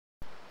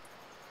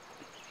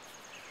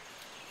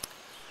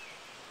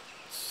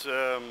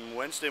It's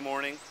Wednesday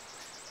morning.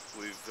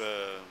 We've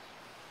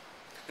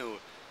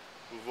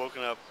we've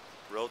woken up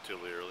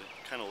relatively early,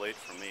 kind of late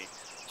for me.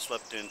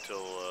 Slept in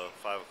till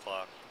 5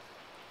 o'clock.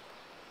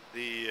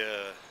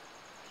 The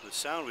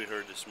sound we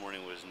heard this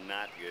morning was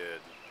not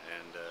good,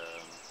 and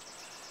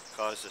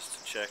caused us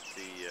to check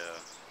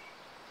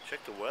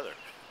the weather.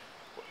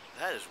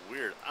 That is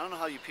weird. I don't know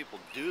how you people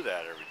do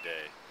that every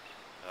day.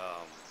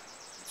 Um,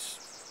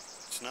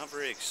 it's not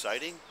very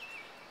exciting,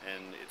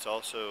 and it's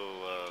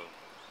also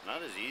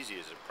not as easy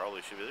as it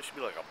probably should be. There should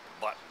be like a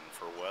button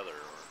for weather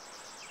or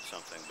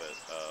something,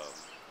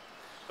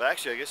 but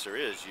actually I guess there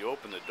is. You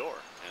open the door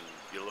and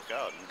you look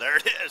out, and there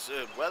it is,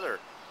 weather.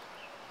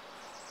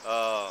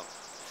 Uh,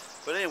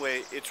 but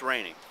anyway, it's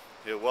raining.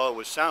 Well, it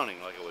was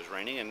sounding like it was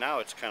raining, and now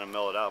it's kind of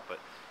mellowed out. But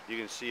you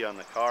can see on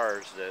the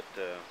cars that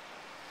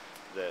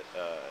it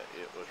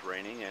was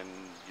raining, and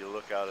you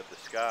look out at the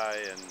sky,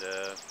 and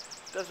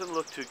it doesn't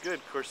look too good.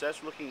 Of course,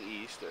 that's looking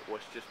east at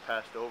what's just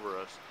passed over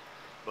us,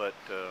 but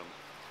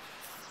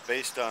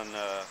based on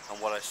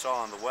what I saw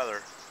on the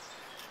weather,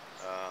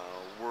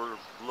 we're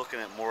looking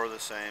at more of the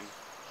same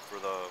for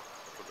the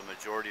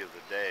majority of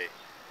the day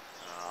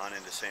on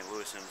into St.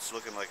 Louis, and it's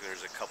looking like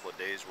there's a couple of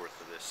days worth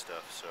of this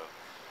stuff. So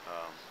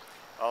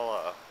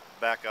I'll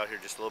back out here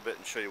just a little bit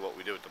and show you what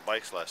we did with the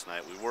bikes last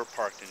night. We were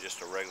parked in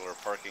just a regular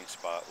parking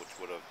spot, which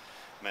would have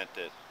meant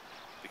that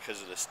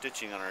because of the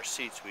stitching on our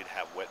seats, we'd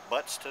have wet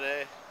butts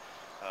today.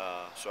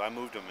 So I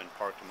moved them and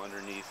parked them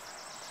underneath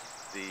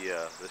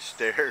the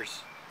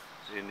stairs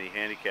in the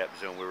handicap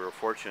zone. We were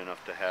fortunate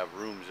enough to have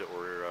rooms that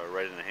were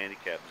right in the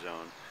handicap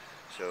zone,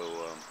 so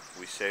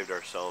we saved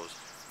ourselves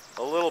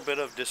a little bit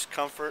of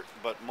discomfort,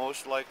 but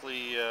most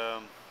likely,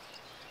 I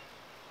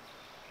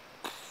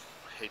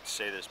hate to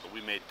say this, but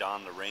we may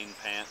don the rain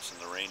pants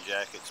and the rain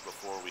jackets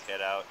before we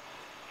head out.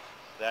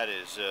 That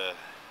is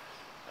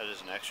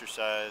an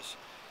exercise,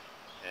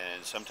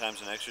 and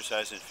sometimes an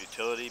exercise in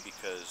futility,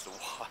 because the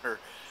water,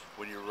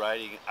 when you're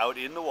riding out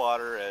in the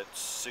water at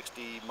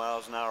 60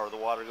 miles an hour, the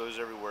water goes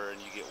everywhere and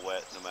you get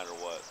wet no matter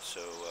what. So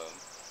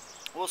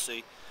we'll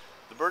see.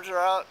 The birds are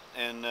out,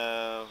 and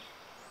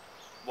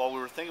while we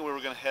were thinking we were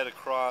going to head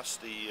across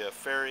the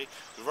ferry,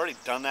 we've already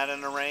done that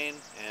in the rain,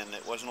 and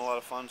it wasn't a lot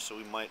of fun, so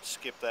we might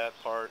skip that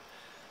part.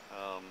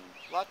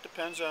 A lot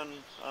depends on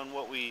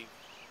what I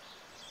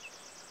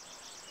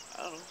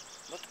don't know.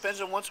 A lot depends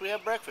on once we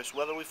have breakfast,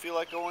 whether we feel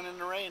like going in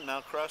the rain now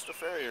across the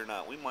ferry or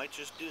not. We might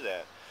just do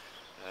that.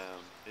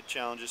 It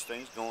challenges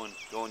things. Going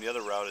the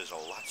other route is a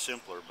lot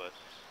simpler, but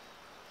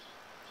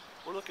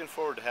we're looking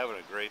forward to having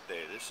a great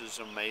day. This is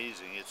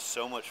amazing. It's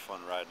so much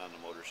fun riding on the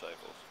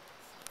motorcycles.